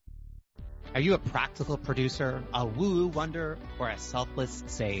Are you a practical producer, a woo-woo wonder, or a selfless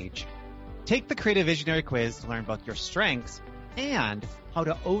sage? Take the Creative Visionary quiz to learn both your strengths and how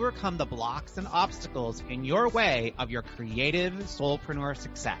to overcome the blocks and obstacles in your way of your creative soulpreneur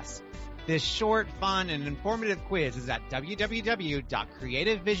success. This short, fun, and informative quiz is at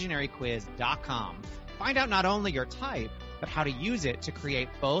www.creativevisionaryquiz.com. Find out not only your type, but how to use it to create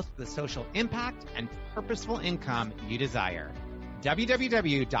both the social impact and purposeful income you desire.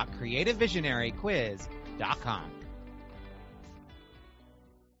 www.creativevisionaryquiz.com.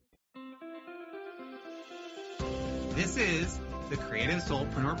 This is the Creative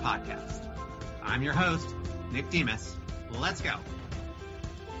Soulpreneur Podcast. I'm your host, Nick Demas. Let's go.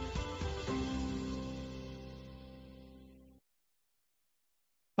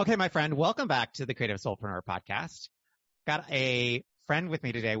 Okay, my friend, welcome back to the Creative Soulpreneur Podcast. Got a friend with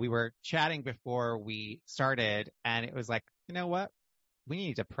me today. We were chatting before we started, and it was like, you know what? We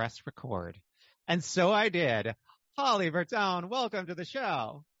need to press record. And so I did. Holly Bertone, welcome to the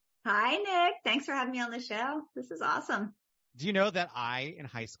show. Hi, Nick. Thanks for having me on the show. This is awesome. Do you know that I, in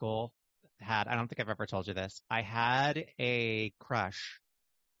high school, I don't think I've ever told you this, I had a crush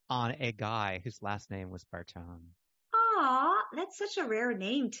on a guy whose last name was Bertone. Aw, that's such a rare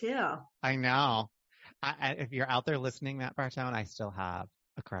name, too. I know. If you're out there listening, Matt Bertone, I still have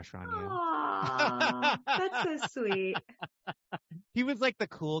a crush on you. Aw, that's so sweet. He was like the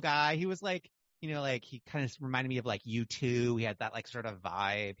cool guy. He was like, you know, like he kind of reminded me of like U2. He had that like sort of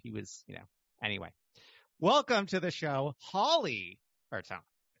vibe. He was, you know, anyway. Welcome to the show, Holly Bertone.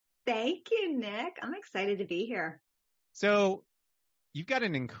 Thank you, Nick. I'm excited to be here. So you've got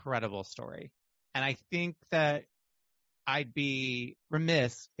an incredible story. And I think that I'd be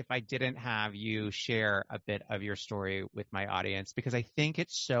remiss if I didn't have you share a bit of your story with my audience, because I think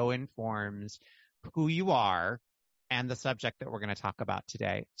it so informs who you are and the subject that we're going to talk about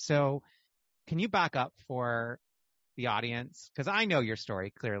today. So can you back up for the audience? Because I know your story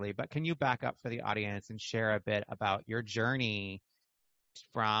clearly, but can you back up for the audience and share a bit about your journey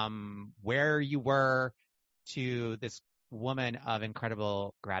from where you were to this woman of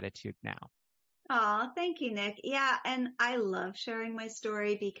incredible gratitude now? Oh, thank you, Nick. Yeah, and I love sharing my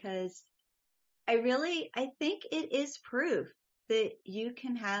story because I think it is proof that you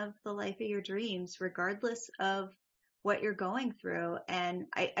can have the life of your dreams regardless of what you're going through. And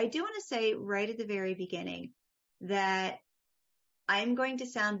I do want to say right at the very beginning that I'm going to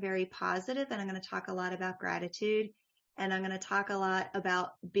sound very positive, and I'm going to talk a lot about gratitude, and I'm going to talk a lot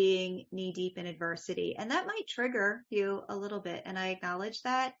about being knee deep in adversity. And that might trigger you a little bit, and I acknowledge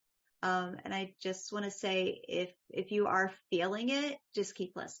that. And I just want to say, if you are feeling it, just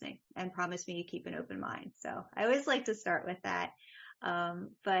keep listening and promise me you keep an open mind. So I always like to start with that.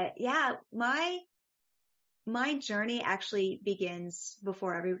 But yeah, my journey actually begins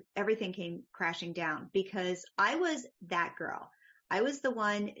before everything came crashing down, because I was that girl. I was the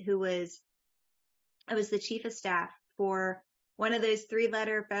one I was the chief of staff for one of those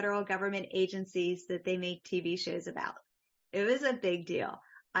 3-letter federal government agencies that they make TV shows about. It was a big deal.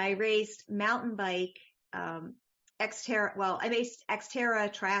 I raced mountain bike, I raced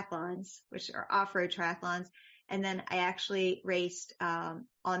Xterra triathlons, which are off-road triathlons. And then I actually raced, on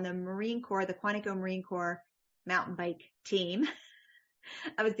the Marine Corps, the Quantico Marine Corps mountain bike team.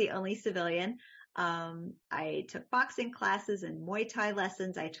 I was the only civilian. I took boxing classes and Muay Thai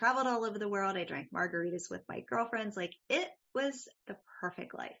lessons. I traveled all over the world. I drank margaritas with my girlfriends. Like, it was the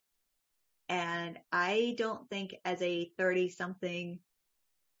perfect life. And I don't think as a 30-something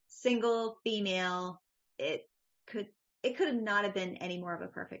single female, it could not have been any more of a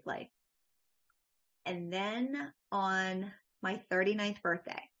perfect life. And then on my 39th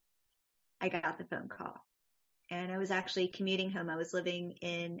birthday, I got the phone call, and I was actually commuting home. I was living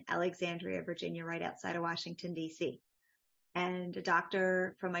in Alexandria, Virginia, right outside of Washington, D.C. And a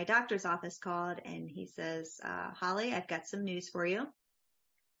doctor from my doctor's office called, and he says, Holly, I've got some news for you.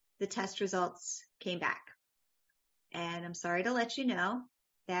 The test results came back, and I'm sorry to let you know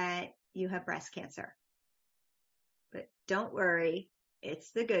that you have breast cancer. But don't worry, it's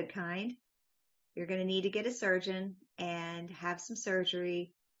the good kind. You're going to need to get a surgeon and have some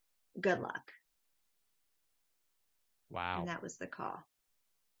surgery. Good luck. Wow. And that was the call.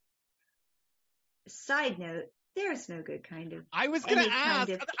 Side note, there's no good kind of I was going to ask.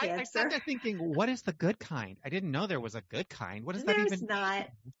 Kind of I sat there thinking, what is the good kind? I didn't know there was a good kind. What does that even mean?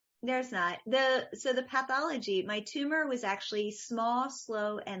 There's not. So the pathology, my tumor was actually small,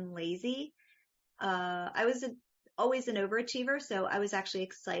 slow, and lazy. I was always an overachiever, so I was actually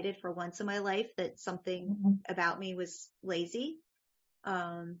excited for once in my life that something about me was lazy.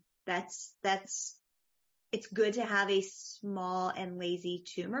 That's it's good to have a small and lazy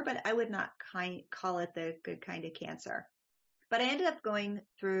tumor, but I would not call it the good kind of cancer. But I ended up going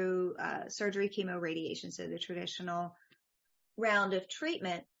through surgery, chemo, radiation, so the traditional round of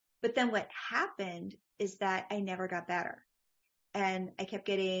treatment. But then what happened is that I never got better. And I kept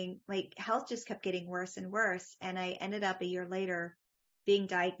getting, my health just kept getting worse and worse. And I ended up a year later being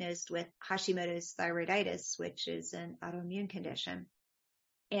diagnosed with Hashimoto's thyroiditis, which is an autoimmune condition.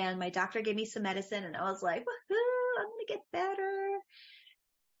 And my doctor gave me some medicine and I was like, woohoo, I'm going to get better.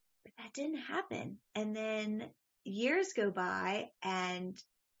 But that didn't happen. And then years go by and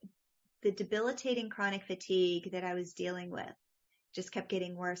the debilitating chronic fatigue that I was dealing with just kept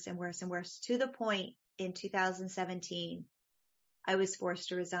getting worse and worse and worse, to the point in 2017, I was forced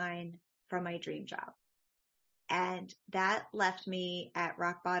to resign from my dream job. And that left me at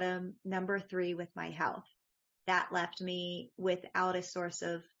rock bottom number 3 with my health. That left me without a source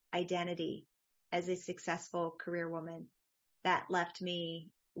of identity as a successful career woman. That left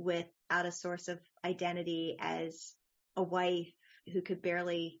me without a source of identity as a wife who could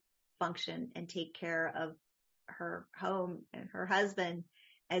barely function and take care of her home and her husband,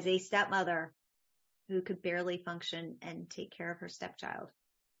 as a stepmother who could barely function and take care of her stepchild.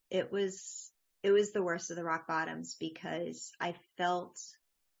 It was the worst of the rock bottoms because I felt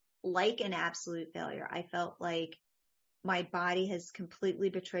like an absolute failure. I felt like my body has completely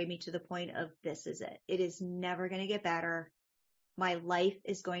betrayed me to the point of, this is it. It is never going to get better. My life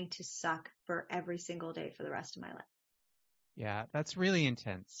is going to suck for every single day for the rest of my life. Yeah, that's really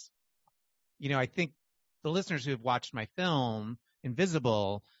intense. I think the listeners who have watched my film,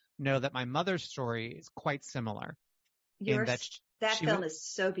 Invisible, know that my mother's story is quite similar. That film is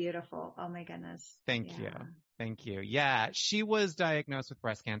so beautiful. Oh my goodness. Thank you. Yeah, she was diagnosed with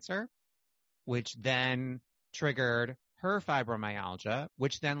breast cancer, which then triggered her fibromyalgia,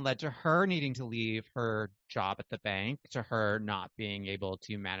 which then led to her needing to leave her job at the bank, to her not being able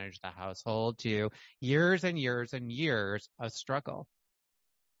to manage the household, to years and years and years of struggle.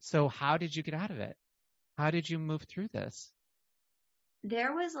 So how did you get out of it? How did you move through this?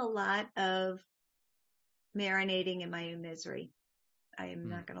 There was a lot of marinating in my own misery. I am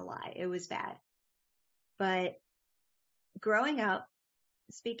not going to lie. It was bad. But growing up,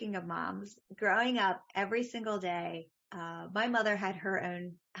 speaking of moms, growing up every single day, my mother had her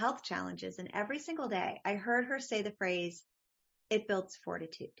own health challenges. And every single day I heard her say the phrase, it builds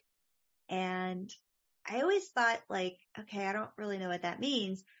fortitude. And I always thought like, okay, I don't really know what that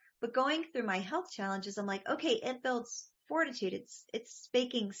means. But going through my health challenges, I'm like, okay, it builds fortitude. It's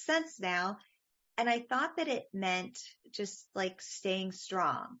making sense now. And I thought that it meant just like staying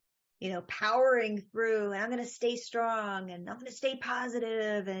strong, powering through, and I'm going to stay strong and I'm going to stay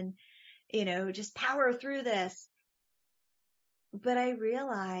positive and, just power through this. But I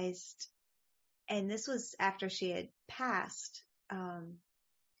realized, and this was after she had passed,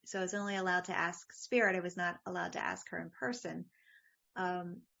 so I was only allowed to ask spirit. I was not allowed to ask her in person,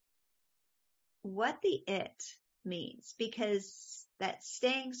 what the it means, because that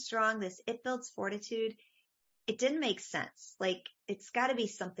staying strong, this it builds fortitude, it didn't make sense. Like, it's got to be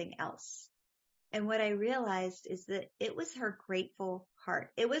something else. And what I realized is that it was her grateful heart.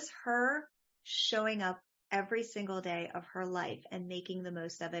 It was her showing up every single day of her life and making the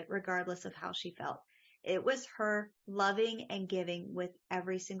most of it, regardless of how she felt. It was her loving and giving with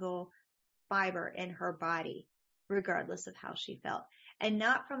every single fiber in her body, regardless of how she felt. And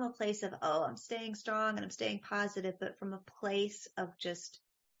not from a place of, oh, I'm staying strong and I'm staying positive, but from a place of just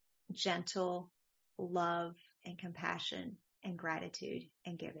gentle love and compassion and gratitude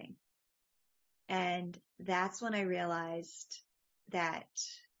and giving. And that's when I realized that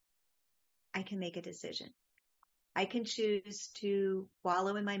I can make a decision. I can choose to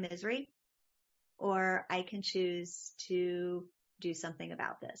wallow in my misery, or I can choose to do something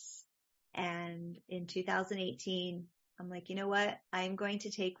about this. And in 2018, I'm like, you know what? I'm going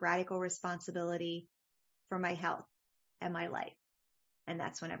to take radical responsibility for my health and my life. And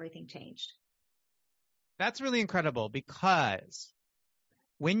that's when everything changed. That's really incredible, because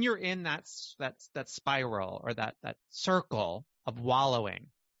when you're in that spiral or that circle of wallowing,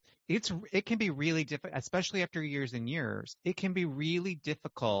 it can be really difficult, especially after years and years. It can be really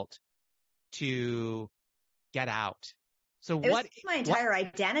difficult to get out. So it was my entire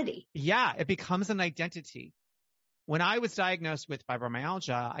identity. Yeah, it becomes an identity. When I was diagnosed with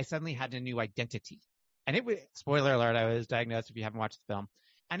fibromyalgia, I suddenly had a new identity. And it was, spoiler alert, I was diagnosed if you haven't watched the film.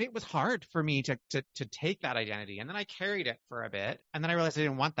 And it was hard for me to take that identity. And then I carried it for a bit. And then I realized I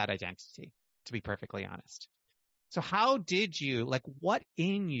didn't want that identity, to be perfectly honest. So how did you, like, what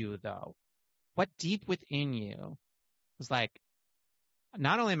in you though, what deep within you was like,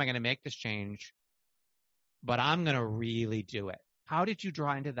 not only am I going to make this change, but I'm going to really do it. How did you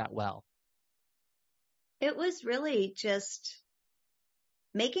draw into that well? It was really just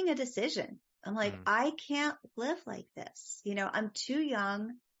making a decision. I'm like, I can't live like this. I'm too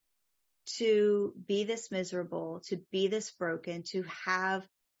young to be this miserable, to be this broken, to have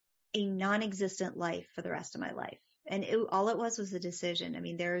a non-existent life for the rest of my life. And all it was a decision. I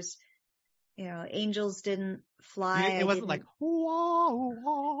mean, angels didn't fly. It wasn't like, whoa,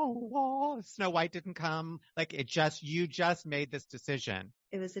 whoa, whoa. Snow White didn't come. Like you just made this decision.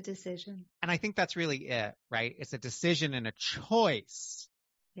 It was a decision. And I think that's really it, right? It's a decision and a choice.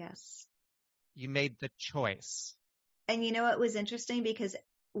 Yes. You made the choice. And it was interesting because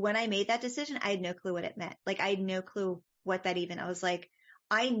when I made that decision, I had no clue what it meant. Like I had no clue what that I was like,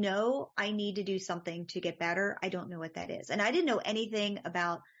 I know I need to do something to get better. I don't know what that is. And I didn't know anything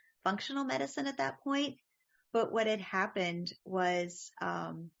about functional medicine at that point. But what had happened was,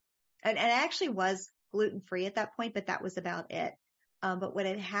 and I actually was gluten-free at that point, but that was about it. But what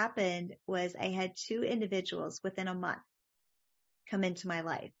had happened was I had 2 individuals within a month come into my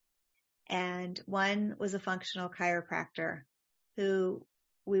life. And one was a functional chiropractor who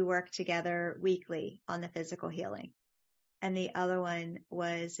we worked together weekly on the physical healing. And the other one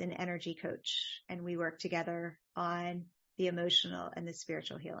was an energy coach, and we worked together on the emotional and the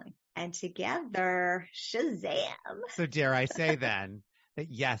spiritual healing. And together, shazam! So dare I say then that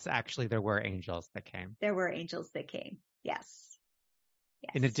yes, actually there were angels that came. There were angels that came. Yes.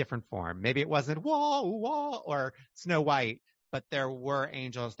 In a different form. Maybe it wasn't whoa, whoa, or Snow White, but there were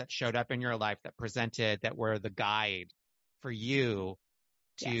angels that showed up in your life that were the guide for you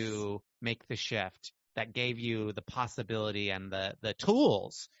to make the shift, that gave you the possibility and the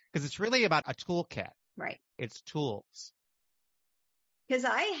tools, because it's really about a toolkit. Right. It's tools. Because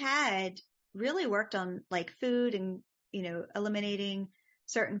I had really worked on like food and, eliminating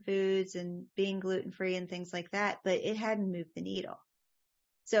certain foods and being gluten-free and things like that, but it hadn't moved the needle.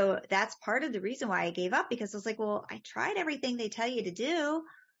 So that's part of the reason why I gave up, because I was like, well, I tried everything they tell you to do.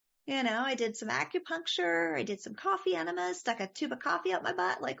 I did some acupuncture, I did some coffee enemas, stuck a tube of coffee up my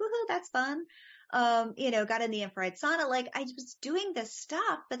butt, like, woohoo, that's fun. Got in the infrared sauna. Like I was doing this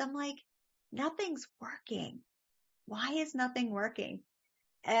stuff, but I'm like, nothing's working. Why is nothing working?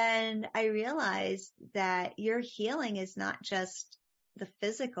 And I realized that your healing is not just the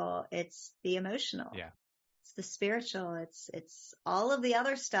physical, it's the emotional. Yeah. It's the spiritual. It's all of the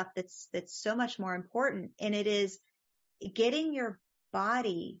other stuff that's so much more important. And it is getting your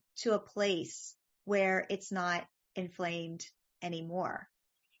body to a place where it's not inflamed anymore,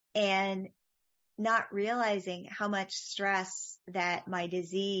 and not realizing how much stress that my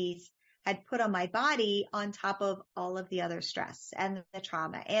disease had put on my body on top of all of the other stress and the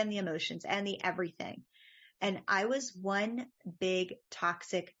trauma and the emotions and the everything. And I was one big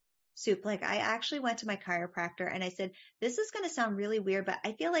toxic soup. Like I actually went to my chiropractor and I said, this is going to sound really weird, but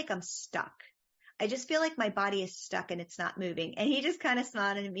I feel like I'm stuck. I just feel like my body is stuck and it's not moving. And he just kind of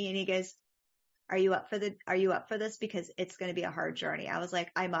smiled at me and he goes, are you up for this? Because it's going to be a hard journey. I was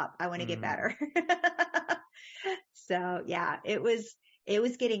like, I'm up. I want to get better. So yeah, it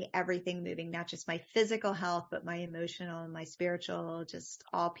was getting everything moving, not just my physical health, but my emotional and my spiritual, just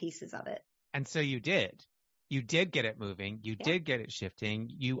all pieces of it. And so you did get it moving. You did get it shifting.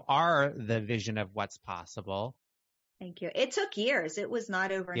 You are the vision of what's possible. Thank you. It took years. It was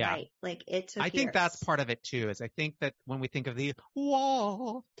not overnight. Yeah. Like it took years. I think that's part of it too, is I think that when we think of the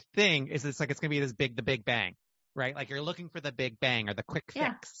whoa thing, is it's like it's going to be the big bang, right? Like you're looking for the big bang or the quick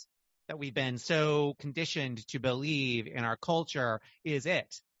fix that we've been so conditioned to believe in our culture is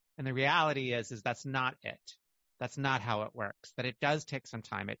it. And the reality is that's not it. That's not how it works. That it does take some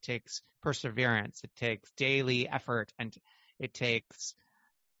time. It takes perseverance. It takes daily effort, and it takes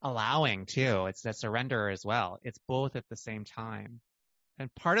allowing too. It's a surrender as well. It's both at the same time.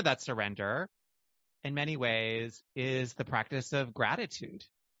 And part of that surrender in many ways is the practice of gratitude.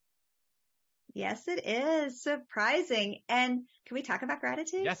 Yes, it is surprising. And can we talk about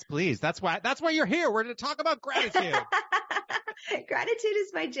gratitude? Yes, please. That's why you're here. We're going to talk about gratitude. Gratitude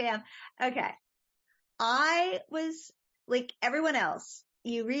is my jam. Okay. I was like everyone else.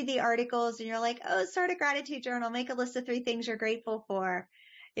 You read the articles and you're like, oh, start a gratitude journal, make a list of 3 things you're grateful for,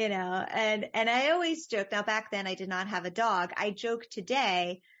 and I always joke. Now back then I did not have a dog. I joke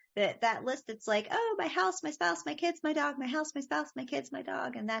today that list, it's like, oh, my house, my spouse, my kids, my dog, my house, my spouse, my kids, my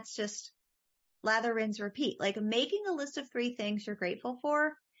dog. And that's just lather, rinse, repeat. Like making a list of 3 things you're grateful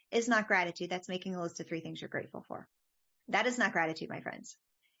for is not gratitude. That's making a list of 3 things you're grateful for. That is not gratitude, my friends.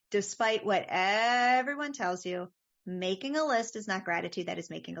 Despite what everyone tells you, making a list is not gratitude. That is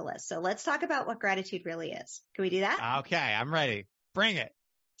making a list. So let's talk about what gratitude really is. Can we do that? Okay, I'm ready. Bring it.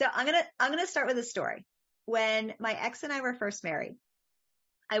 So I'm going to start with a story. when my ex and I were first married,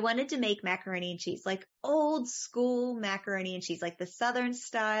 I wanted to make macaroni and cheese, like old school macaroni and cheese, like the Southern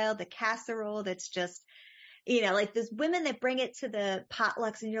style, the casserole that's just, like those women that bring it to the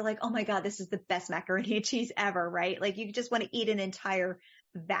potlucks and you're like, oh my God, this is the best macaroni and cheese ever, right? Like you just want to eat an entire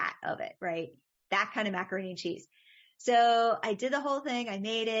vat of it, right? That kind of macaroni and cheese. So I did the whole thing. I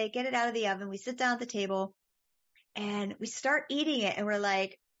made it, get it out of the oven. We sit down at the table and we start eating it and we're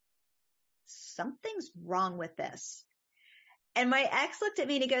like, something's wrong with this. And my ex looked at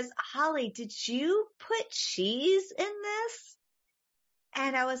me and he goes, Holly, did you put cheese in this?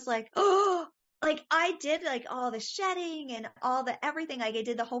 And I was like, oh, like I did like all the shedding and all the everything. Like I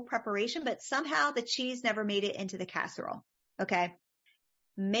did the whole preparation, but somehow the cheese never made it into the casserole. Okay.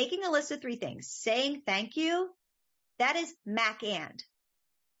 Making a list of 3 things, saying thank you. That is mac and,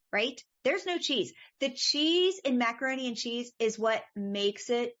 right? There's no cheese. The cheese in macaroni and cheese is what makes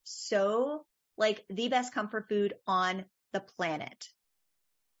it so like the best comfort food on the planet.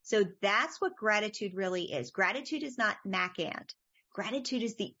 So that's what gratitude really is. Gratitude is not mac and. Gratitude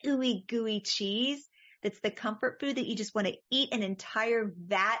is the ooey gooey cheese that's the comfort food that you just want to eat an entire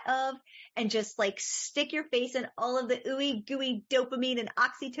vat of and just like stick your face in all of the ooey gooey dopamine and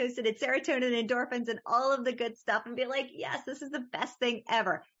oxytocin and serotonin and endorphins and all of the good stuff and be like, yes, this is the best thing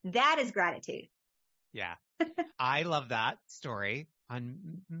ever. That is gratitude. Yeah. I love that story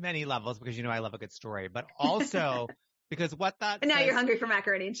on many levels because I love a good story, but also because what that And now says, you're hungry for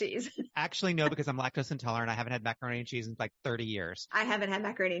macaroni and cheese. actually, no, because I'm lactose intolerant. I haven't had macaroni and cheese in like 30 years. I haven't had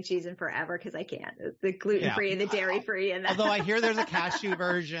macaroni and cheese in forever because I can't. The gluten-free and the dairy-free. And although I hear there's a cashew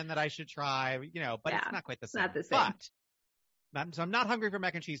version that I should try, but it's not quite the same. Not the same. So I'm not hungry for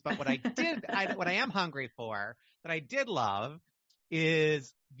mac and cheese, but what I am hungry for, that I did love,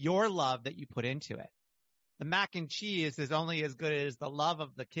 is your love that you put into it. The mac and cheese is only as good as the love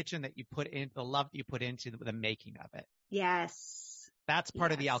of the kitchen that you put in, the love that you put into the making of it. Yes. That's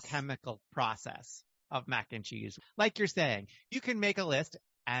part of the alchemical process of mac and cheese. Like you're saying, you can make a list.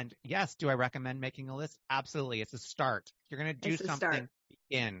 And yes, do I recommend making a list? Absolutely. It's a start. You're going to do something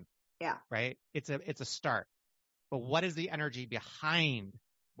in. Yeah. Right? It's a start. But what is the energy behind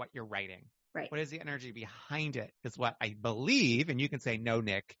what you're writing? Right. What is the energy behind it is what I believe, and you can say no,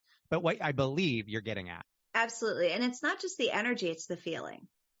 Nick, but what I believe you're getting at. Absolutely. And it's not just the energy, it's the feeling.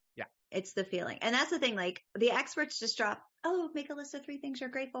 Yeah. It's the feeling. And that's the thing, like the experts just drop, oh, make a list of 3 things you're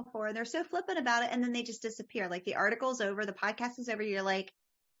grateful for. And they're so flippant about it. And then they just disappear. Like the article's over, the podcast is over. You're like,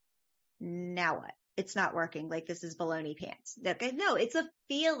 now what? It's not working. Like this is baloney pants. Okay. No, it's a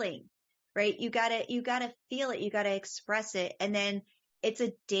feeling, right? You gotta feel it. You gotta express it. And then it's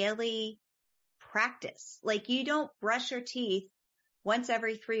a daily practice. Like you don't brush your teeth once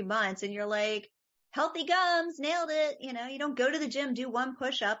every 3 months and you're like, healthy gums, nailed it. You don't go to the gym, do 1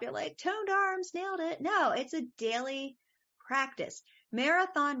 push-up. You're like, toned arms, nailed it. No, it's a daily practice.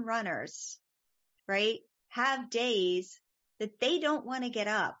 Marathon runners, right, have days that they don't want to get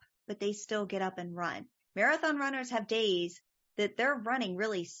up, but they still get up and run. Marathon runners have days that their running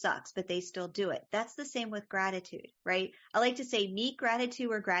really sucks, but they still do it. That's the same with gratitude, right? I like to say meet gratitude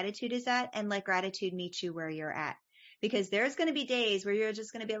where gratitude is at and let gratitude meet you where you're at. Because there's going to be days where you're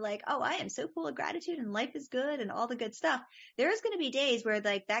just going to be like, oh, I am so full of gratitude and life is good and all the good stuff. There's going to be days where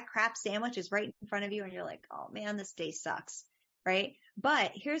like that crap sandwich is right in front of you and you're like, oh man, this day sucks, right?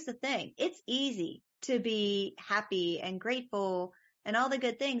 But here's the thing. It's easy to be happy and grateful and all the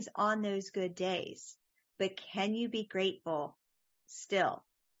good things on those good days. But can you be grateful still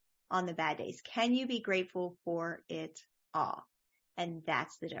on the bad days? Can you be grateful for it all? And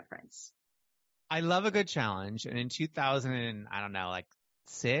that's the difference. I love a good challenge. And in 2000, I don't know, like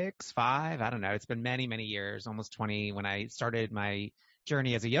 6, 5, I don't know. It's been many, many years, almost 20. When I started my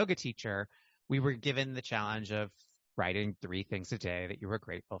journey as a yoga teacher, we were given the challenge of writing 3 things a day that you were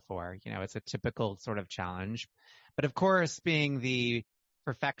grateful for. It's a typical sort of challenge. But of course, being the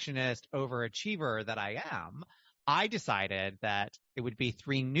perfectionist overachiever that I am, I decided that it would be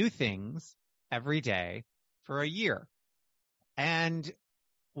 3 new things every day for a year. And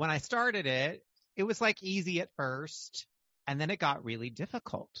when I started it, it was like easy at first, and then it got really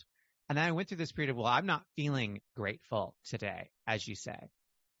difficult. And then I went through this period of, well, I'm not feeling grateful today, as you say.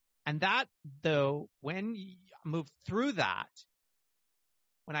 And that, though, when you move through that,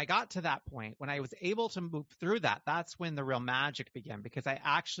 when I got to that point, when I was able to move through that, that's when the real magic began, because I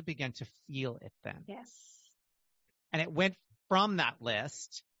actually began to feel it then. Yes. And it went from that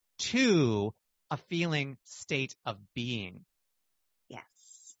list to a feeling state of being. Yes.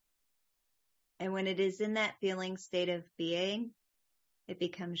 And when it is in that feeling state of being, it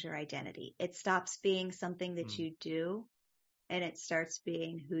becomes your identity. It stops being something that you do and it starts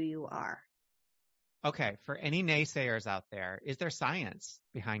being who you are. Okay, for any naysayers out there, is there science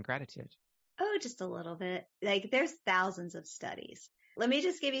behind gratitude? Oh, just a little bit. Like there's thousands of studies. Let me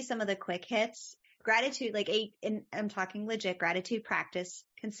just give you some of the quick hits. Gratitude, and I'm talking legit gratitude practice,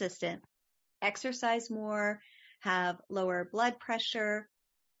 consistent, exercise more, have lower blood pressure,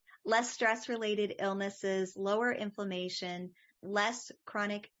 less stress related illnesses, lower inflammation, less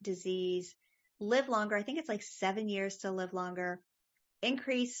chronic disease, live longer. I think it's like 7 years to live longer,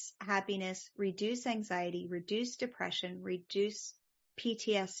 increase happiness, reduce anxiety, reduce depression, reduce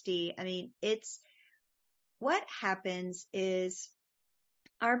PTSD. I mean, it's what happens is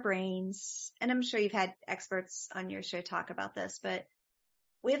our brains, and I'm sure you've had experts on your show talk about this, but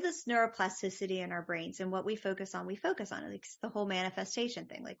we have this neuroplasticity in our brains, and what we focus on. Like the whole manifestation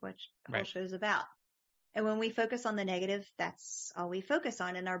thing, like what the whole Right. show's about. And when we focus on the negative, that's all we focus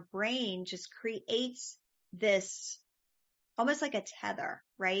on. And our brain just creates this almost like a tether,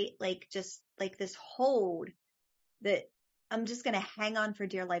 right? Like just like this hold that I'm just going to hang on for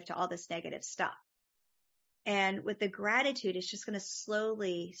dear life to all this negative stuff. And with the gratitude, it's just going to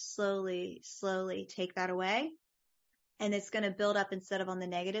slowly, slowly, slowly take that away. And it's going to build up instead of on the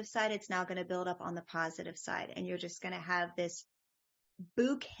negative side, it's now going to build up on the positive side. And you're just going to have this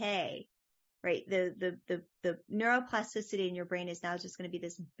bouquet, right? The neuroplasticity in your brain is now just going to be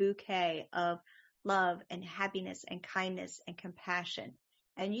this bouquet of love and happiness and kindness and compassion.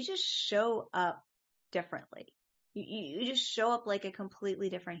 And you just show up differently. You just show up like a completely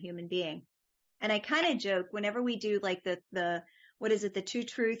different human being. And I kind of joke whenever we do like the what is it, the two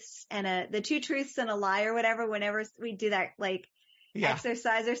truths and a lie or whatever, whenever we do that like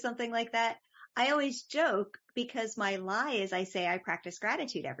exercise or something like that, I always joke because my lie is I say I practice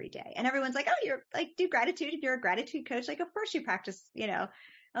gratitude every day. And everyone's like, oh, you're like, do gratitude if you're a gratitude coach. Like, of course you practice, I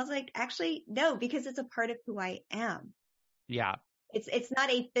was like, actually, no, because it's a part of who I am. Yeah. It's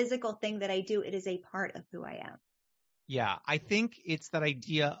not a physical thing that I do. It is a part of who I am. Yeah. I think it's that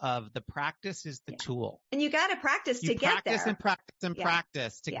idea of the practice is the tool. And you got to practice to get there. You practice and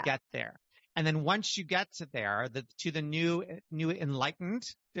practice to get there. And then once you get to there, to the new enlightened,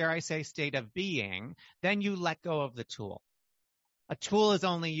 dare I say, state of being, then you let go of the tool. A tool is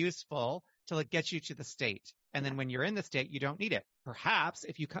only useful till it gets you to the state. And then when you're in the state, you don't need it. Perhaps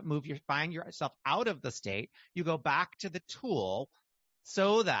if you find yourself out of the state, you go back to the tool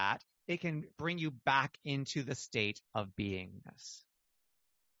so that it can bring you back into the state of beingness.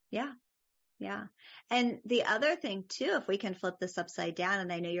 Yeah. Yeah. And the other thing too, if we can flip this upside down,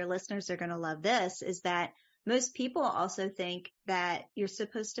 and I know your listeners are going to love this, is that most people also think that you're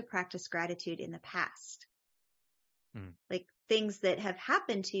supposed to practice gratitude in the past. Like things that have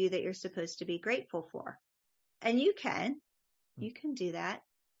happened to you that you're supposed to be grateful for. And you can do that.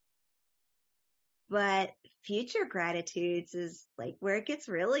 But future gratitudes is like where it gets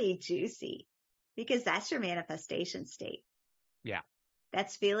really juicy because that's your manifestation state. Yeah.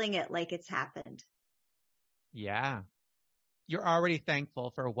 That's feeling it like it's happened. Yeah. You're already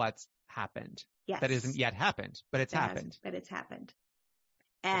thankful for what's happened. Yes. That isn't yet happened, but it's happened. But it's happened.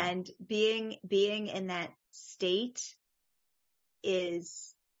 And being in that state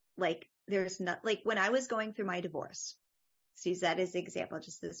is like, there's not, like when I was going through my divorce, let's use that as an example,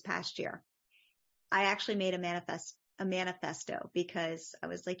 just this past year, I actually made a manifesto because I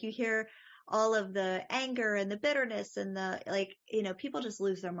was like, you hear all of the anger and the bitterness and the people just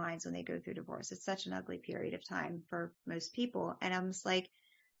lose their minds when they go through divorce. It's such an ugly period of time for most people. And I'm just like,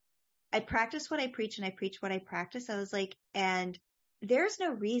 I practice what I preach and I preach what I practice. I was like, and there's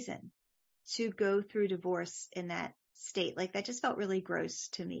no reason to go through divorce in that state. Like that just felt really gross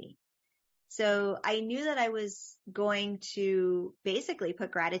to me. So I knew that I was going to basically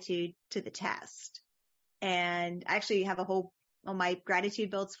put gratitude to the test. And actually have on my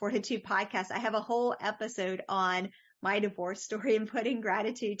Gratitude Builds Fortitude podcast, I have a whole episode on my divorce story and putting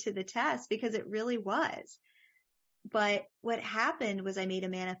gratitude to the test because it really was. But what happened was I made a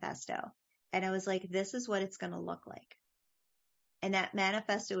manifesto and I was like, this is what it's going to look like. And that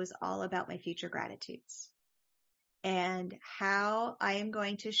manifesto was all about my future gratitudes and how I am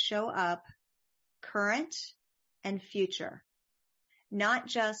going to show up current and future, not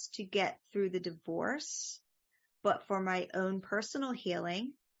just to get through the divorce, but for my own personal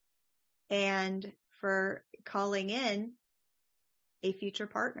healing and for calling in a future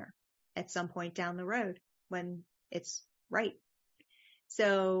partner at some point down the road when it's right.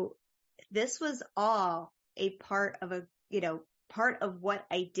 So this was all a part of part of what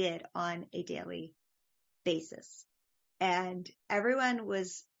I did on a daily basis. And everyone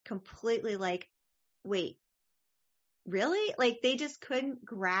was completely like, wait, really? Like they just couldn't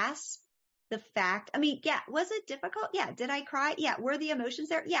grasp the fact, I mean, yeah, was it difficult? Yeah. Did I cry? Yeah. Were the emotions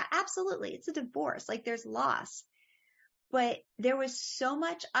there? Yeah, absolutely. It's a divorce. Like there's loss, but there was so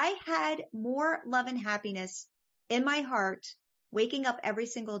much. I had more love and happiness in my heart waking up every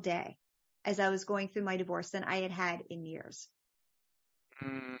single day as I was going through my divorce than I had had in years.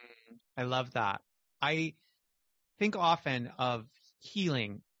 Mm, I love that. I think often of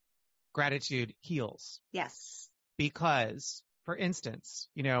healing. Gratitude heals Yes. because, for instance,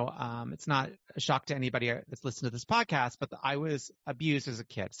 it's not a shock to anybody that's listened to this podcast, but I was abused as a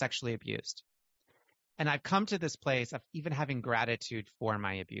kid, sexually abused. And I've come to this place of even having gratitude for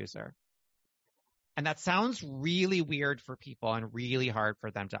my abuser. And that sounds really weird for people and really hard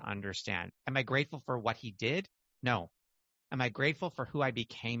for them to understand. Am I grateful for what he did? No. Am I grateful for who I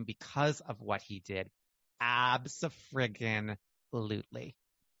became because of what he did? Abso-friggin-lutely.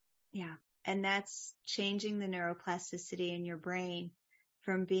 Yeah. And that's changing the neuroplasticity in your brain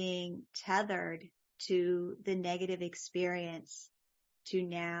from being tethered to the negative experience to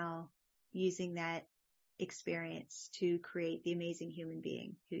now using that experience to create the amazing human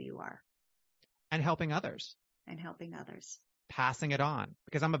being who you are And helping others. and helping others. Passing it on.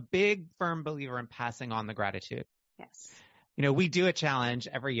 Because I'm a big, firm believer in passing on the gratitude. Yes. We do a challenge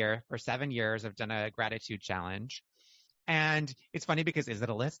every year. For 7 years, I've done a gratitude challenge. And it's funny because is it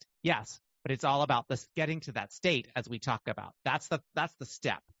a list? Yes. But it's all about this getting to that state as we talk about. That's the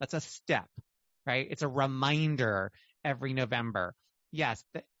step. That's a step, right? It's a reminder every November. Yes,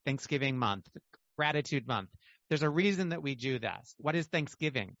 Thanksgiving month, gratitude month. There's a reason that we do this. What is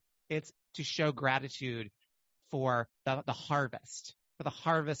Thanksgiving? It's to show gratitude for the harvest, for the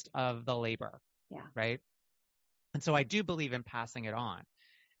harvest of the labor. Yeah. Right. And so I do believe in passing it on.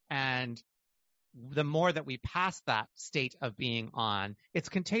 And the more that we pass that state of being on, it's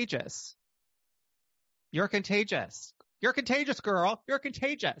contagious. You're contagious. You're contagious, girl. You're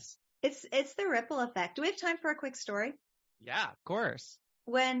contagious. It's the ripple effect. Do we have time for a quick story? Yeah, of course.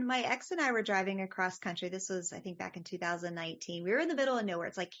 When my ex and I were driving across country, this was, I think, back in 2019, we were in the middle of nowhere.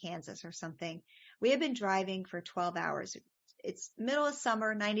 It's like Kansas or something. We had been driving for 12 hours. It's middle of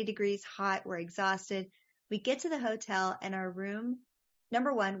summer, 90 degrees hot. We're exhausted. We get to the hotel and our room,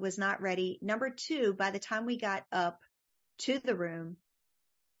 number one, was not ready. Number two, by the time we got up to the room,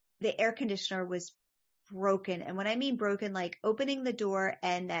 the air conditioner was broken. And when I mean broken, like opening the door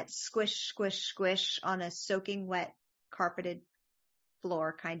and that squish, squish, squish on a soaking wet carpeted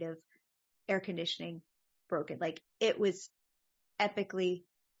floor kind of air conditioning broken. Like it was epically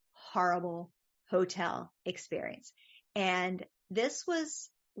horrible hotel experience. And this was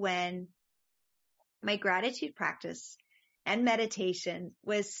when my gratitude practice and meditation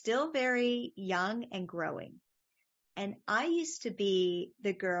was still very young and growing. And I used to be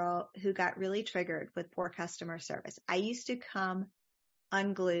the girl who got really triggered with poor customer service. I used to come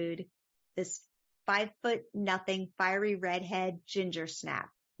unglued, this 5'0" fiery redhead ginger snap,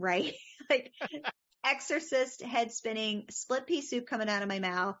 right? Like exorcist head spinning, split pea soup coming out of my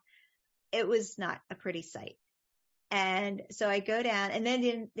mouth. It was not a pretty sight. And so I go down and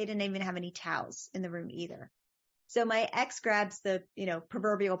then they didn't even have any towels in the room either. So my ex grabs the,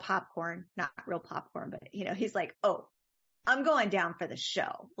 proverbial popcorn, not real popcorn, but he's like, "Oh, I'm going down for the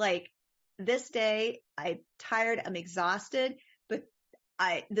show. Like this day, I'm tired, I'm exhausted, but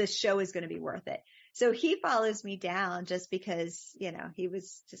the show is going to be worth it." So he follows me down just because, he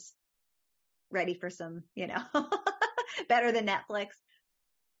was just ready for some, better than Netflix.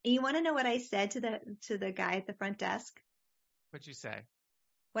 You want to know what I said to the guy at the front desk? What'd you say?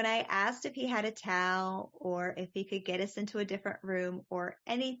 When I asked if he had a towel or if he could get us into a different room or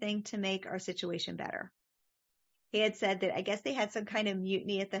anything to make our situation better. He had said that I guess they had some kind of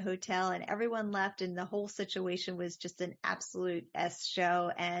mutiny at the hotel and everyone left and the whole situation was just an absolute S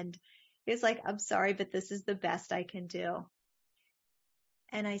show. And he was like, "I'm sorry, but this is the best I can do."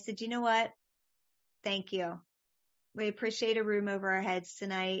 And I said, "You know what? Thank you. We appreciate a room over our heads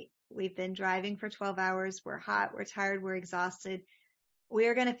tonight. We've been driving for 12 hours. We're hot. We're tired. We're exhausted.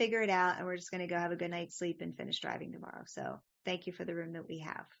 We're going to figure it out and we're just going to go have a good night's sleep and finish driving tomorrow. So thank you for the room that we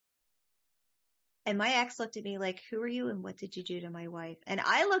have." And my ex looked at me like, "Who are you and what did you do to my wife?" And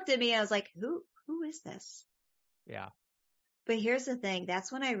I looked at me and I was like, who is this? Yeah. But here's the thing.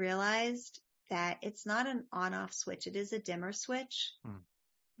 That's when I realized that it's not an on-off switch. It is a dimmer switch.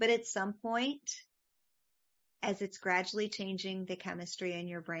 But at some point, as it's gradually changing the chemistry in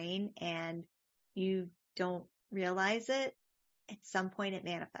your brain and you don't realize it, at some point it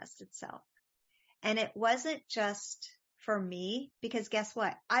manifests itself. And it wasn't just for me because guess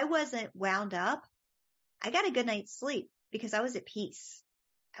what? I wasn't wound up. I got a good night's sleep because I was at peace.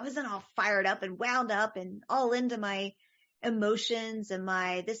 I wasn't all fired up and wound up and all into my emotions and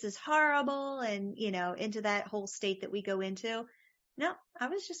my, this is horrible. And, into that whole state that we go into. No, I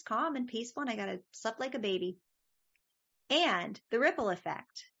was just calm and peaceful and I got to slept like a baby. And the ripple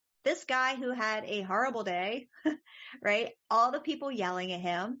effect. This guy who had a horrible day, right? All the people yelling at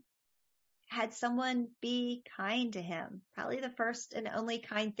him, had someone be kind to him. Probably the first and only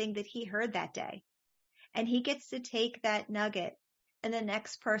kind thing that he heard that day. And he gets to take that nugget, and the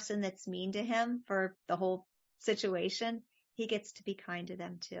next person that's mean to him for the whole situation, he gets to be kind to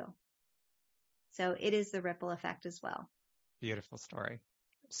them too. So it is the ripple effect as well. Beautiful story.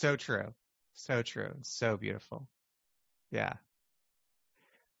 So true. So true. So beautiful. Yeah.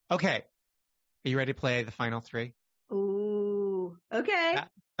 Okay. Are you ready to play the final three? Ooh, okay.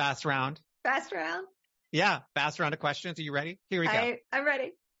 Fast round. Fast round? Yeah. Fast round of questions. Are you ready? Here we go. I'm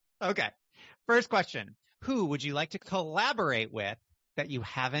ready. Okay. First question. Who would you like to collaborate with that you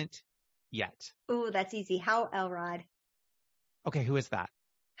haven't yet? Ooh, that's easy. Hal Elrod. Okay. Who is that?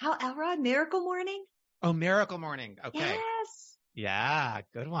 Hal Elrod? Miracle Morning? Oh, Miracle Morning. Okay. Yes. Yeah.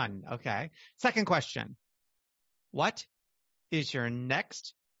 Good one. Okay. Second question. What is your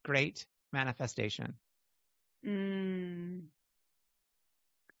next great manifestation? You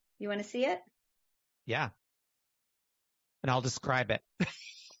want to see it? Yeah. And I'll describe it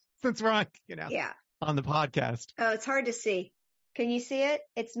since we're on, Yeah. on the podcast. Oh, it's hard to see. Can you see it?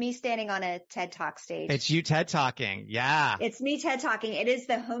 It's me standing on a TED Talk stage. It's you TED Talking. Yeah. It's me TED Talking. It is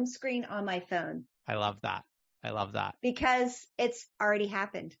the home screen on my phone. I love that. I love that. Because it's already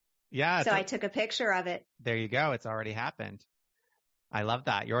happened. Yeah. So I took a picture of it. There you go. It's already happened. I love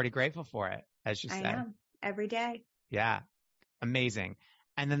that. You're already grateful for it, as you said. I am. Every day. Yeah. Amazing.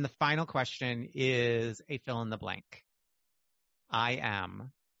 And then the final question is a fill in the blank. I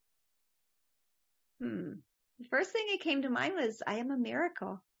am. The first thing that came to mind was I am a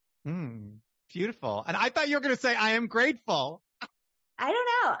miracle. Beautiful. And I thought you were going to say I am grateful. I don't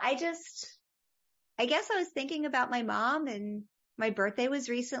know. I guess I was thinking about my mom, and my birthday was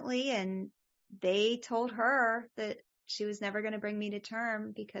recently, and they told her that she was never going to bring me to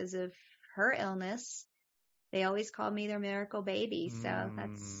term because of her illness. They always called me their miracle baby. So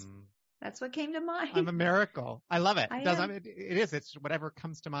that's what came to mind. I'm a miracle. I love it. It is. It's whatever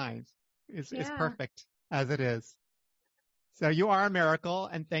comes to mind is Yeah. perfect as it is. So you are a miracle,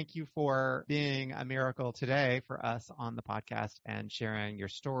 and thank you for being a miracle today for us on the podcast and sharing your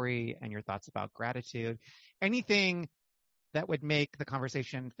story and your thoughts about gratitude. Anything that would make the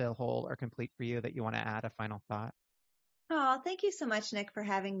conversation feel whole or complete for you that you want to add a final thought? Oh, thank you so much, Nick, for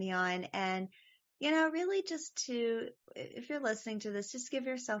having me on. And, really just if you're listening to this, just give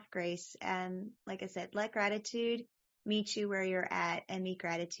yourself grace. And like I said, let gratitude meet you where you're at and meet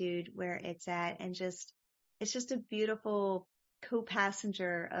gratitude where it's at. And it's just a beautiful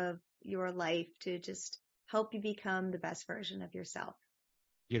co-passenger of your life to just help you become the best version of yourself.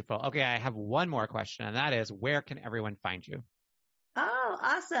 Beautiful. Okay. I have one more question, and that is, where can everyone find you? Oh,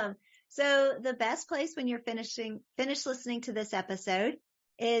 awesome. So the best place when you're finished listening to this episode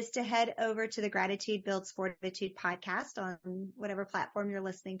is to head over to the Gratitude Builds Fortitude podcast on whatever platform you're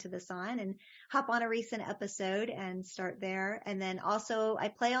listening to this on, and hop on a recent episode and start there. And then also I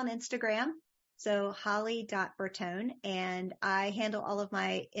play on Instagram. So holly.bertone, and I handle all of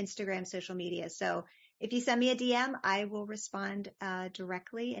my Instagram social media. So if you send me a DM, I will respond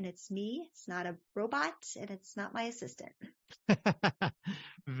directly, and it's me. It's not a robot, and it's not my assistant.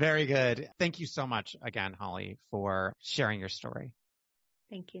 Very good. Thank you so much again, Holly, for sharing your story.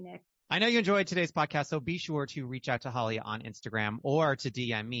 Thank you, Nick. I know you enjoyed today's podcast, so be sure to reach out to Holly on Instagram or to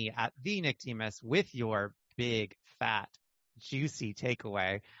DM me at the Nick Demas with your big, fat, juicy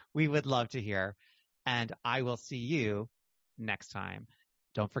takeaway. We would love to hear. And I will see you next time.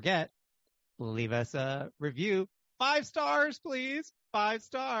 Don't forget, leave us a review. 5 stars, please. 5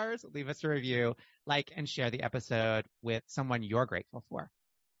 stars. Leave us a review. Like and share the episode with someone you're grateful for.